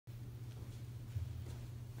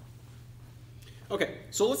Okay,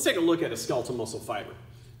 so let's take a look at a skeletal muscle fiber.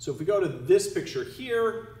 So if we go to this picture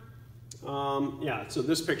here, so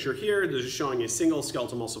this picture here, this is showing a single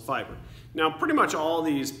skeletal muscle fiber. Now, pretty much all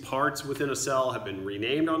these parts within a cell have been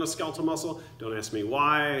renamed on a skeletal muscle. Don't ask me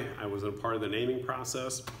why, I wasn't a part of the naming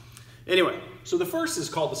process. Anyway, so the first is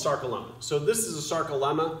called the sarcolemma. So this is a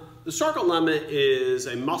sarcolemma. The sarcolemma is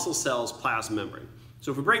a muscle cell's plasma membrane.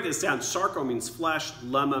 So if we break this down, sarco means flesh,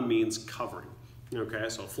 lemma means covering. Okay,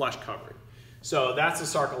 so flesh covering. So that's a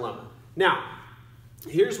sarcolemma. Now,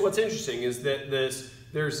 here's what's interesting is that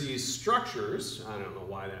there's these structures, I don't know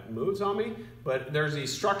why that moves on me, but there's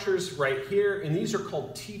these structures right here, and these are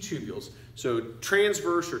called T-tubules. So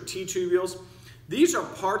transverse or T-tubules, these are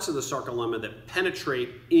parts of the sarcolemma that penetrate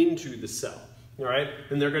into the cell, all right?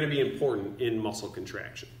 And they're going to be important in muscle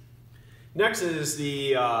contraction. Next is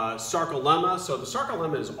the sarcolemma. So the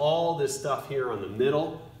sarcolemma is all this stuff here on the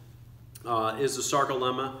middle is the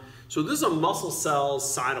sarcolemma. So this is a muscle cell's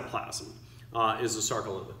cytoplasm is the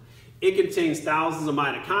sarcolemma. It contains thousands of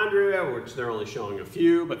mitochondria, which they're only showing a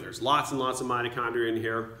few, but there's lots and lots of mitochondria in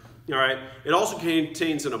here. All right. It also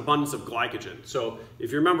contains an abundance of glycogen. So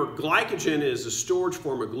if you remember, glycogen is a storage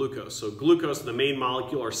form of glucose. So glucose is the main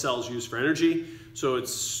molecule our cells use for energy. So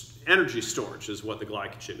it's energy storage is what the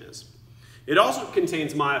glycogen is. It also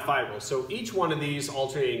contains myofibrils. So each one of these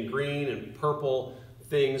alternating green and purple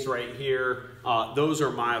things right here, those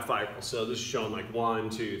are myofibrils. So this is showing like 1,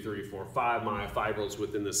 2, 3, 4, 5 myofibrils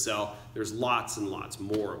within the cell. There's lots and lots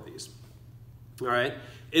more of these. All right.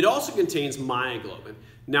 It also contains myoglobin.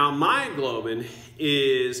 Now, myoglobin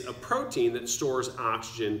is a protein that stores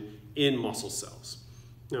oxygen in muscle cells.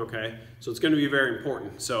 Okay, so it's going to be very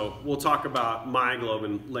important. So we'll talk about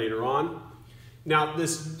myoglobin later on. Now,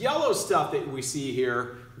 this yellow stuff that we see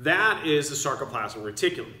here, that is the sarcoplasmic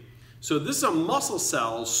reticulum. So this is a muscle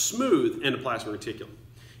cell's smooth endoplasmic reticulum.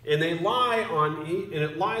 And it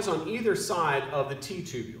lies on either side of the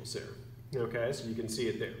T-tubules there. Okay, so you can see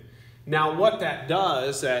it there. Now, what that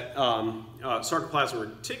does, that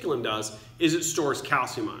sarcoplasmic reticulum does, is it stores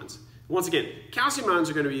calcium ions. Once again, calcium ions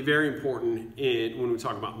are going to be very important when we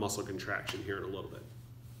talk about muscle contraction here in a little bit.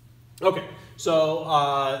 Okay,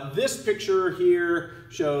 so this picture here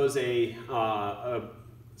shows a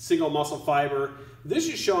single muscle fiber. This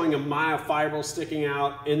is showing a myofibril sticking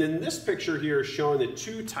out, and then this picture here is showing the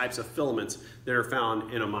two types of filaments that are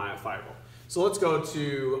found in a myofibril. So let's go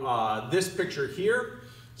to this picture here.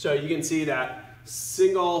 So you can see that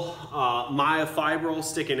single myofibril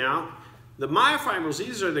sticking out. The myofibrils,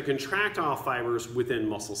 these are the contractile fibers within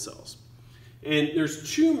muscle cells. And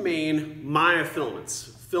there's two main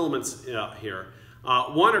filaments here.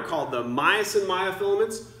 One are called the myosin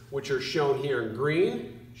myofilaments, which are shown here in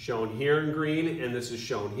green, and this is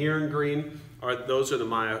shown here in green. Those are the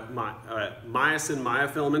myosin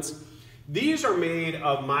myofilaments. These are made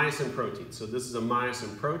of myosin protein. So this is a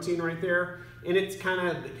myosin protein right there, and it's kind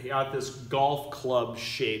of got this golf club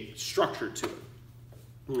shaped structure to it.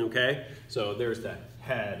 Okay, so there's the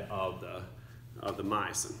head of the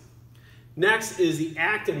myosin. Next is the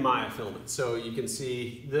actin myofilament. So you can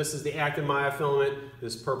see this is the actin myofilament.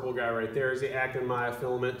 This purple guy right there is the actin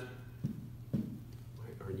myofilament. Why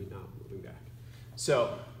are you not moving back?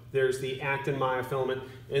 So there's the actin myofilament,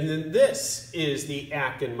 and then this is the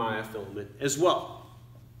actin myofilament as well.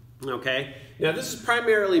 Okay, now this is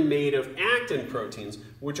primarily made of actin proteins,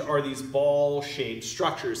 which are these ball-shaped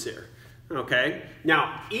structures here. Okay,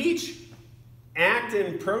 now each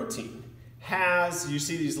actin protein has, you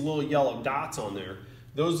see these little yellow dots on there.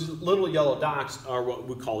 Those little yellow dots are what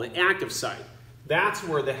we call the active site. That's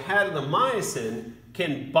where the head of the myosin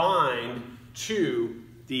can bind to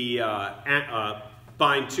the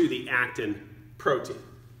actin protein.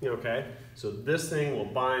 Okay, so this thing will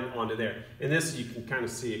bind onto there, and this you can kind of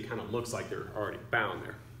see. It kind of looks like they're already bound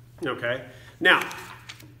there. Okay, now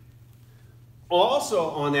also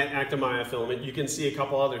on that actin myofilament, you can see a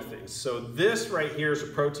couple other things. So this right here is a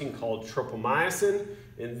protein called tropomyosin,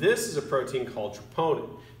 and this is a protein called troponin,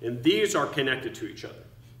 and these are connected to each other.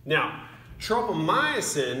 Now,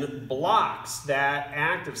 tropomyosin blocks that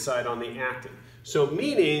active site on the actin. So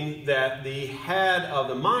meaning that the head of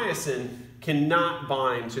the myosin cannot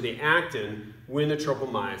bind to the actin when the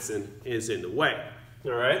tropomyosin is in the way,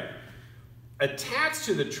 all right? Attached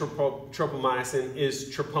to the tropomyosin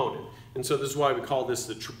is troponin. And so this is why we call this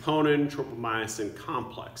the troponin-tropomyosin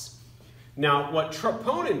complex. Now, what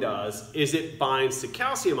troponin does is it binds to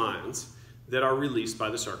calcium ions that are released by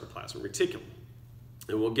the sarcoplasmic reticulum.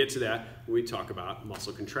 And we'll get to that when we talk about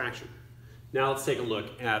muscle contraction. Now let's take a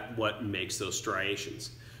look at what makes those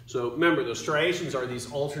striations. So remember, those striations are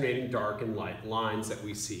these alternating dark and light lines that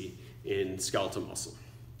we see in skeletal muscle.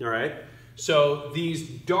 All right? So these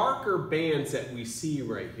darker bands that we see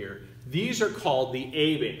right here, these are called the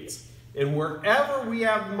A bands. And wherever we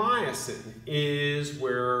have myosin is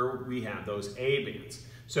where we have those A bands.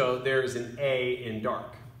 So there's an A in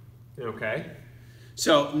dark, okay?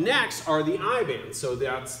 So next are the I bands. So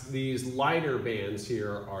that's these lighter bands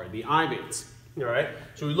here are the I bands, all right?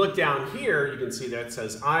 So we look down here, you can see that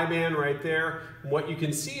says I band right there. What you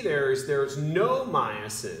can see there is there's no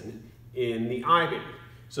myosin in the I band.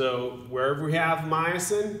 So wherever we have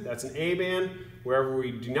myosin, that's an A band. Wherever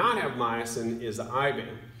we do not have myosin is the I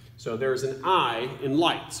band. So there's an I in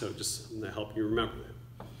light, so just to help you remember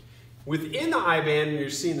that. Within the I band, you're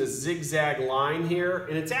seeing this zigzag line here,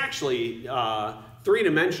 and it's actually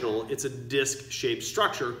three-dimensional. It's a disc-shaped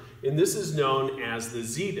structure, and this is known as the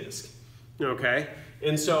Z disc, okay?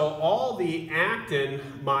 And so all the actin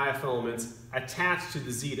myofilaments attach to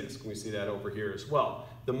the Z disc. We see that over here as well.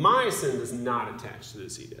 The myosin does not attach to the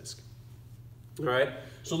Z disc, all right?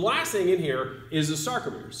 So the last thing in here is a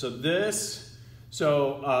sarcomere.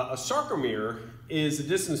 So a sarcomere is the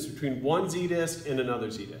distance between one Z disc and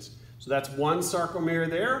another Z disc. So that's one sarcomere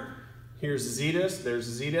there. Here's a Z disc, there's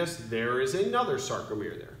a Z disc, there is another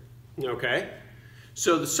sarcomere there, okay?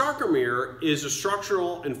 So the sarcomere is a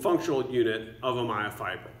structural and functional unit of a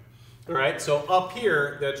myofibril, all right? So up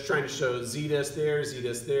here, that's trying to show Z disc there, Z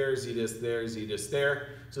disc there, Z disc there, Z disc there.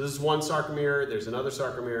 So this is one sarcomere, there's another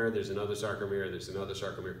sarcomere, there's another sarcomere, there's another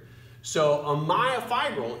sarcomere. So a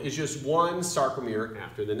myofibril is just one sarcomere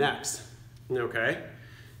after the next, okay?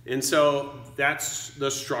 And so that's the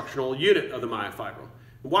structural unit of the myofibril.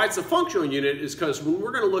 Why it's a functional unit is because when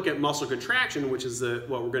we're going to look at muscle contraction, which is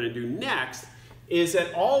what we're going to do next, is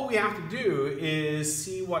that all we have to do is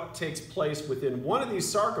see what takes place within one of these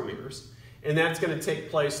sarcomeres, and that's going to take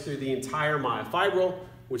place through the entire myofibril,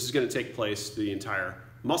 which is going to take place through the entire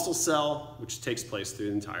muscle cell, which takes place through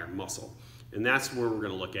the entire muscle. And that's where we're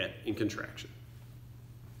going to look at in contraction.